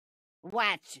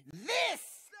Watch this!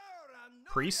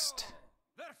 Priest.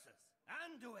 Versus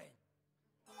Anduin.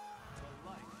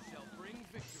 Life shall bring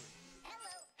victory.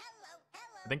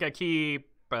 I think I keep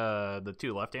the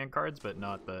 2 left-hand cards, but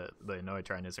not the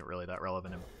Noetrine isn't really that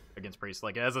relevant against Priest.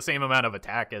 Like, it has the same amount of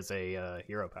attack as a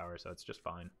hero power, so it's just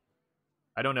fine.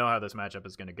 I don't know how this matchup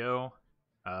is going to go.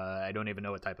 I don't even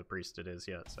know what type of Priest it is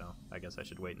yet, so I guess I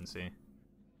should wait and see.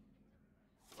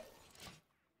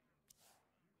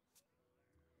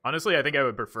 Honestly, I think I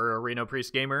would prefer a Reno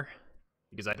Priest gamer,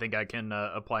 because I think I can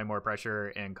apply more pressure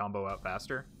and combo out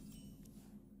faster.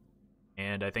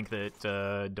 And I think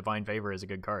that Divine Favor is a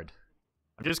good card.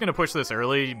 I'm just going to push this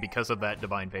early because of that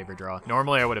Divine Favor draw.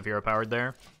 Normally I would have hero powered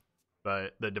there,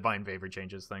 but the Divine Favor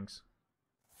changes things.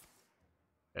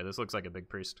 Yeah, this looks like a big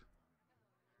Priest.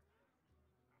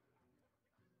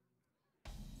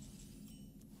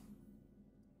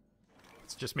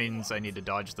 This just means I need to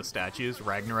dodge the statues.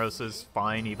 Ragnaros is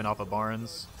fine even off of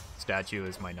Barnes. Statue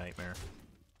is my nightmare.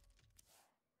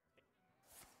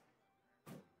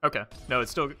 Okay, no, it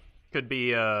still could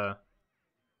be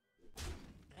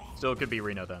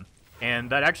Reno then. And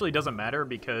that actually doesn't matter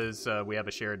because we have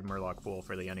a shared Murloc pool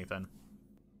for the Anyfin.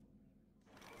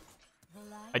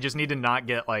 I just need to not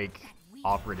get, like,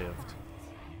 operatived.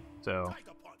 So,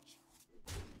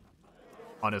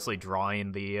 honestly,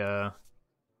 drawing the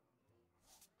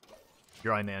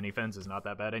Anyfins is not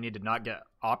that bad. I need to not get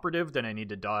operatived, and I need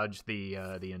to dodge the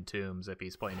Entombs if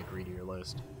he's playing a greedier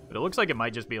list. But it looks like it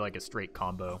might just be like a straight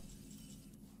combo.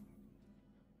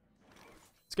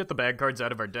 Let's get the bad cards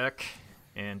out of our deck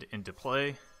and into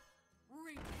play.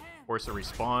 Force a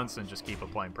response and just keep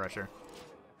applying pressure.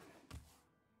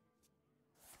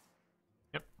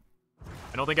 Yep.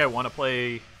 I don't think I want to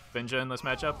play Finja in this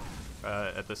matchup,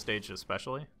 at this stage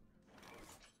especially.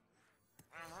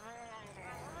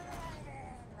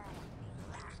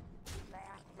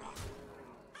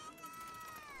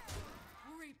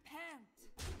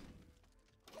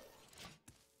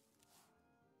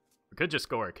 We could just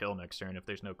score a kill next turn if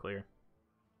there's no clear.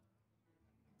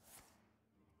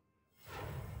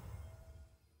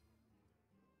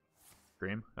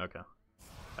 Scream? Okay.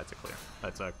 That's a clear.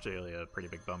 That's actually a pretty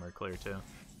big bummer clear too.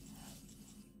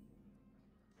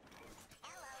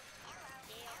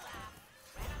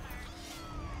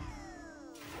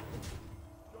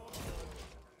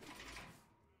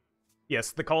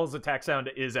 Yes, the Call's attack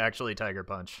sound is actually Tiger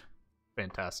Punch.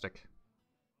 Fantastic.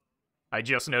 I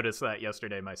just noticed that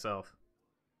yesterday myself.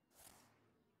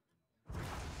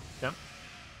 Yep.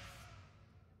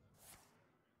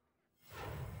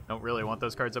 Don't really want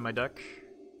those cards in my deck.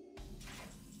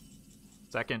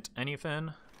 Second,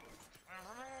 Anyfin.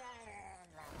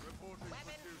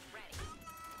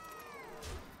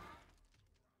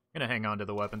 Gonna hang on to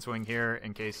the weapon swing here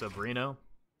in case of Reno.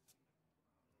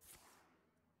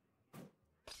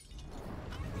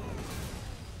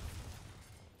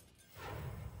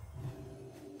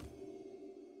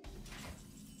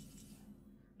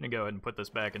 Gonna go ahead and put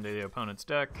this back into the opponent's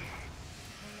deck.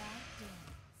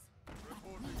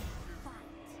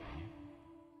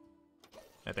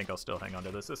 I think I'll still hang on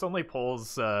to this. This only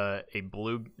pulls a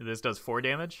blue... This does 4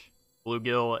 damage.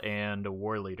 Bluegill and a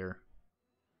War Leader.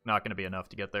 Not gonna be enough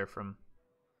to get there from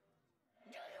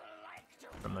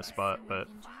this spot, but...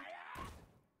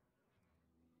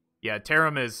 Yeah,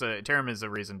 Tarim is a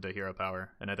reason to hero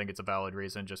power, and I think it's a valid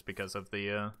reason just because of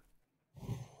the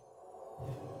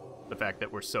fact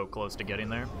that we're so close to getting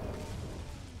there.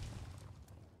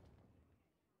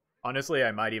 Honestly,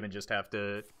 I might even just have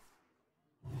to...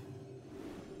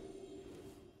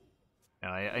 No,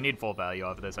 I need full value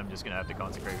off of this. I'm just going to have to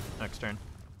consecrate next turn.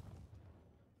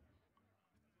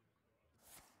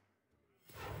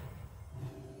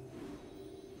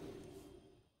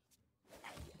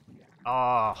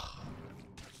 Oh.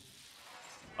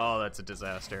 Oh, that's a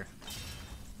disaster.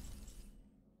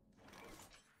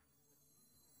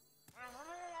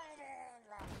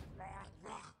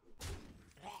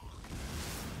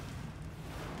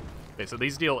 Okay, so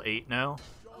these deal 8 now,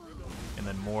 and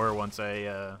then more once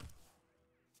I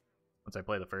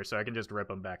play the first, so I can just rip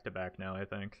them back to back now, I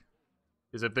think.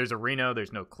 Because if there's a Reno,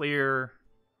 there's no clear.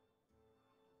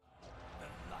 The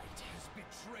light has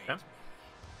betrayed Okay.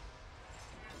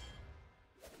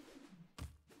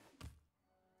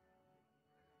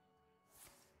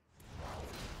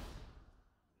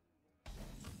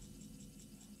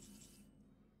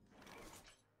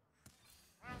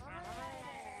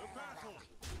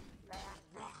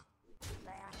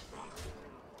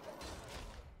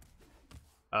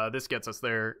 This gets us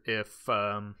there if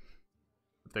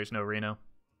there's no Reno.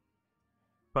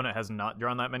 Opponent has not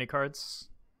drawn that many cards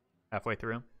halfway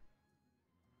through.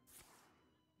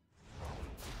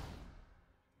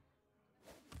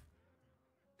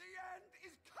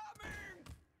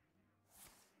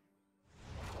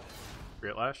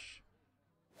 Grit Lash.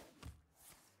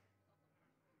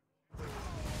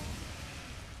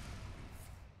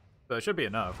 So it should be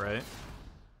enough, right?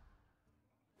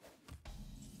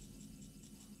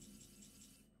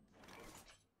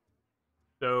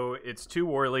 So it's 2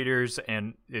 war leaders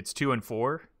and it's 2 and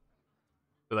 4.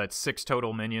 So that's 6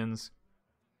 total minions.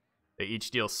 They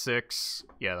each deal 6.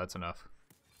 Yeah, that's enough.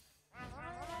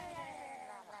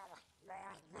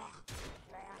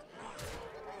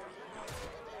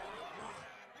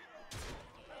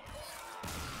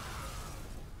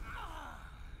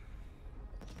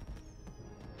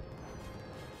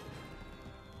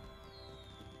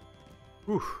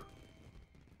 Whew.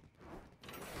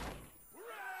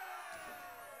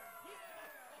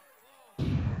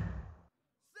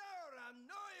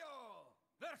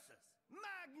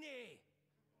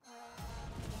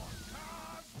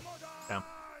 Yeah.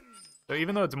 So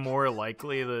even though it's more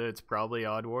likely that it's probably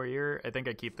Odd Warrior, I think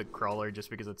I keep the Crawler just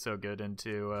because it's so good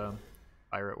into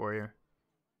Pirate Warrior.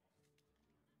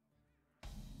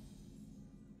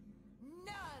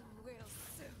 None will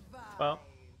survive. Well,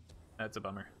 that's a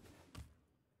bummer.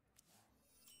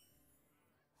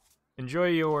 Enjoy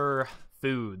your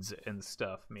foods and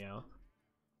stuff, Meow.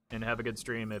 And have a good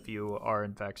stream if you are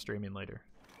in fact streaming later.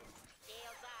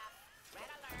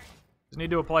 Just need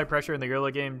to apply pressure in the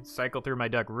early game, cycle through my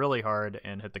deck really hard,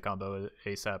 and hit the combo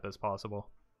ASAP as possible.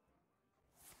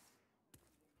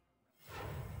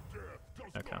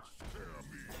 Okay.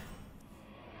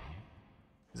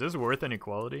 Is this worth any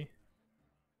quality?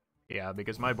 Yeah,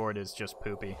 because my board is just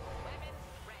poopy.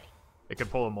 It could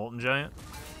pull a Molten Giant.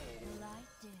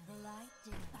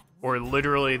 Or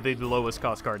literally the lowest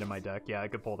cost card in my deck. Yeah, I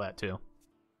could pull that too.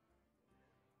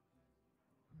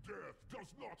 Death does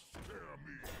not scare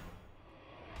me.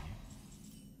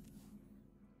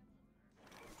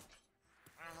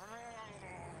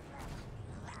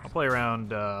 I'll play around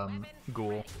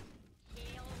Ghoul.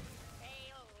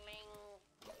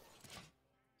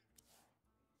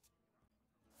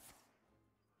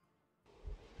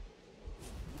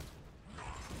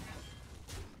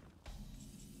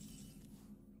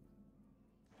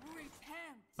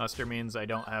 Muster means I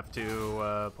don't have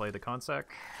to play the Consec.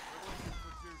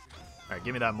 Alright,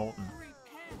 give me that Molten.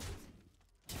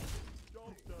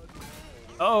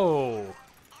 Oh!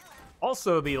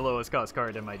 Also the lowest cost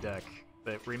card in my deck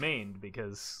that remained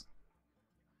because...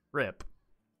 RIP.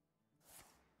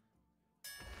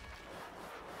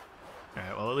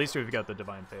 Alright, well at least we've got the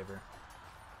Divine Favor.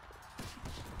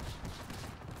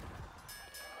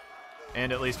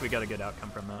 And at least we got a good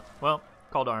outcome from that. Well,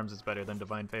 Call to Arms is better than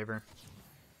Divine Favor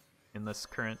in this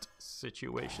current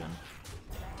situation.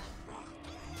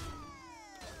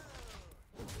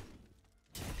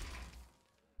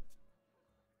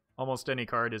 Almost any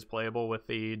card is playable with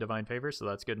the Divine Favor, so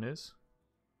that's good news.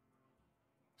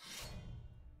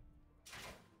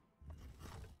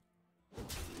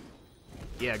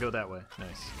 Yeah, go that way.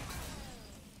 Nice.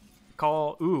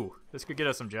 Call... Ooh, this could get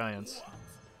us some giants.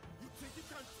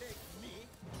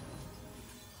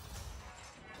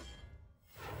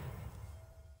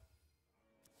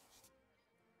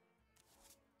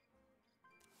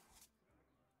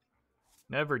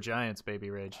 Never giants, Baby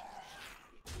Rage.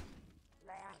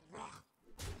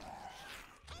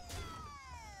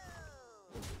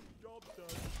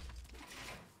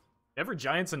 Never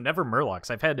giants and never Murlocs.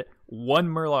 I've had 1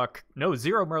 Murloc, no,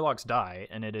 0 Murlocs die,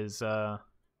 and it is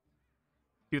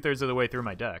 2/3 of the way through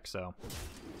my deck, so.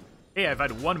 Hey, I've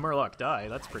had 1 Murloc die,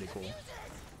 that's pretty cool.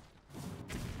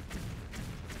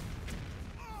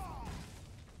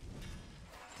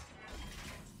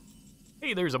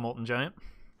 Hey, there's a Molten Giant.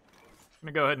 I'm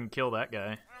gonna go ahead and kill that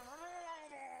guy.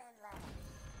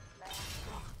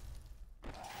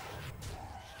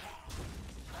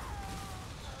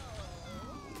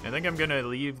 I think I'm gonna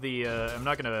leave the, I'm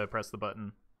not gonna press the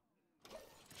button.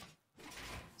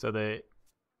 So that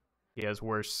he has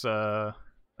worse,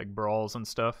 like, brawls and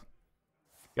stuff.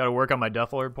 Gotta work on my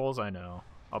Death Lord pulls? I know.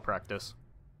 I'll practice.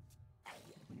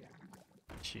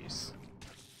 Jeez.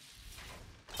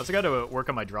 Also gotta work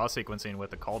on my draw sequencing with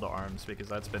the Call to Arms, because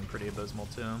that's been pretty abysmal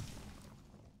too.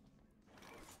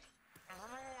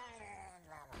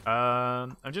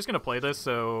 I'm just gonna play this,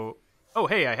 so... Oh,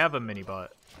 hey, I have a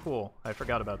mini-bot. Cool, I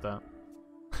forgot about that.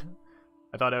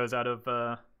 I thought I was out of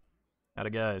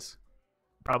guys.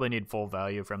 Probably need full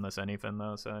value from this Anyfin,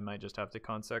 though, so I might just have to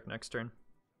Consec next turn.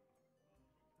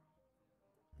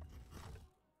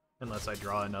 Unless I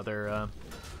draw another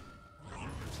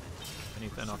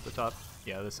Anyfin off the top.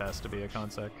 Yeah, this has to be a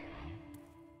Consec.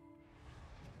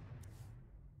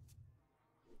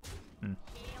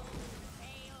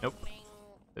 Nope.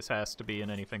 This has to be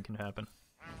an Anything Can Happen.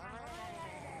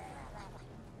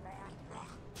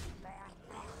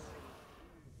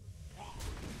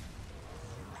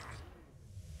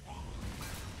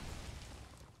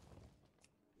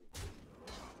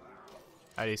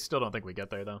 I still don't think we get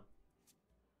there, though.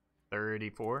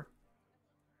 34?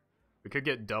 We could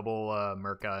get double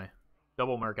Murkai.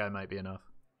 Double Murkai might be enough.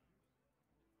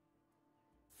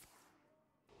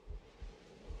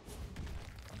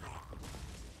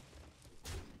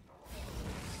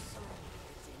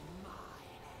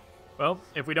 Well,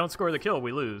 if we don't score the kill,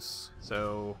 we lose.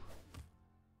 So,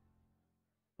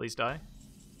 please die.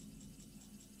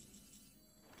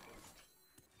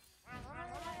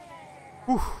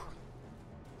 Whew.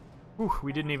 Whew,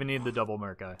 we didn't even need the double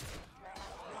Murkai.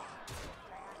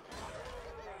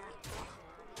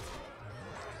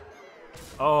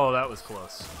 Oh, that was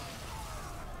close.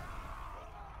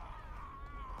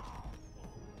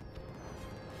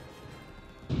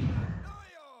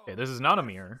 Okay, this is not a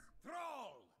mirror.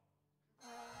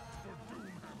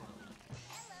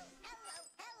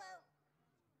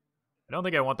 I don't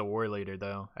think I want the War Leader,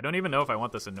 though. I don't even know if I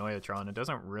want this Annoyatron. It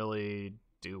doesn't really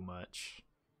do much.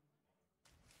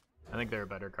 I think there are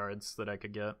better cards that I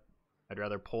could get. I'd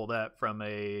rather pull that from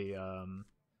a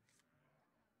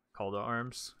Call to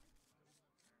Arms.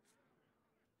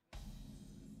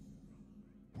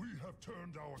 We have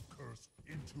turned our curse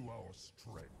into our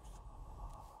strength.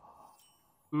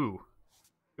 Ooh.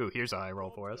 Ooh, here's a high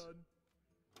roll for us.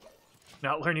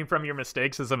 Not learning from your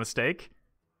mistakes is a mistake?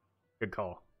 Good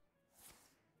call.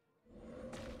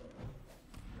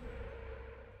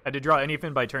 Had to draw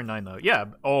Anyfin by turn 9, though. Yeah,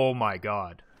 oh my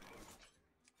god.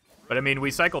 But I mean,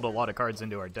 we cycled a lot of cards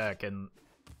into our deck, and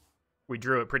we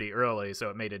drew it pretty early,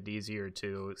 so it made it easier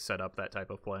to set up that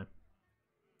type of play.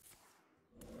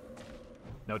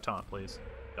 No taunt, please.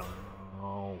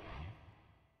 Oh.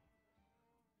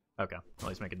 Okay, well,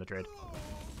 he's making the trade.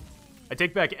 I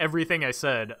take back everything I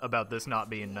said about this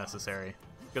not being necessary.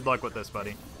 Good luck with this,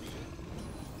 buddy.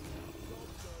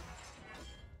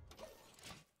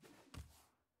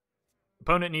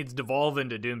 Opponent needs Devolve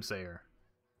into Doomsayer.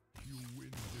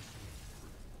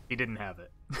 He didn't have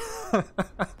it.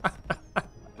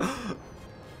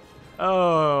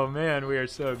 Oh man, we are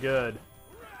so good.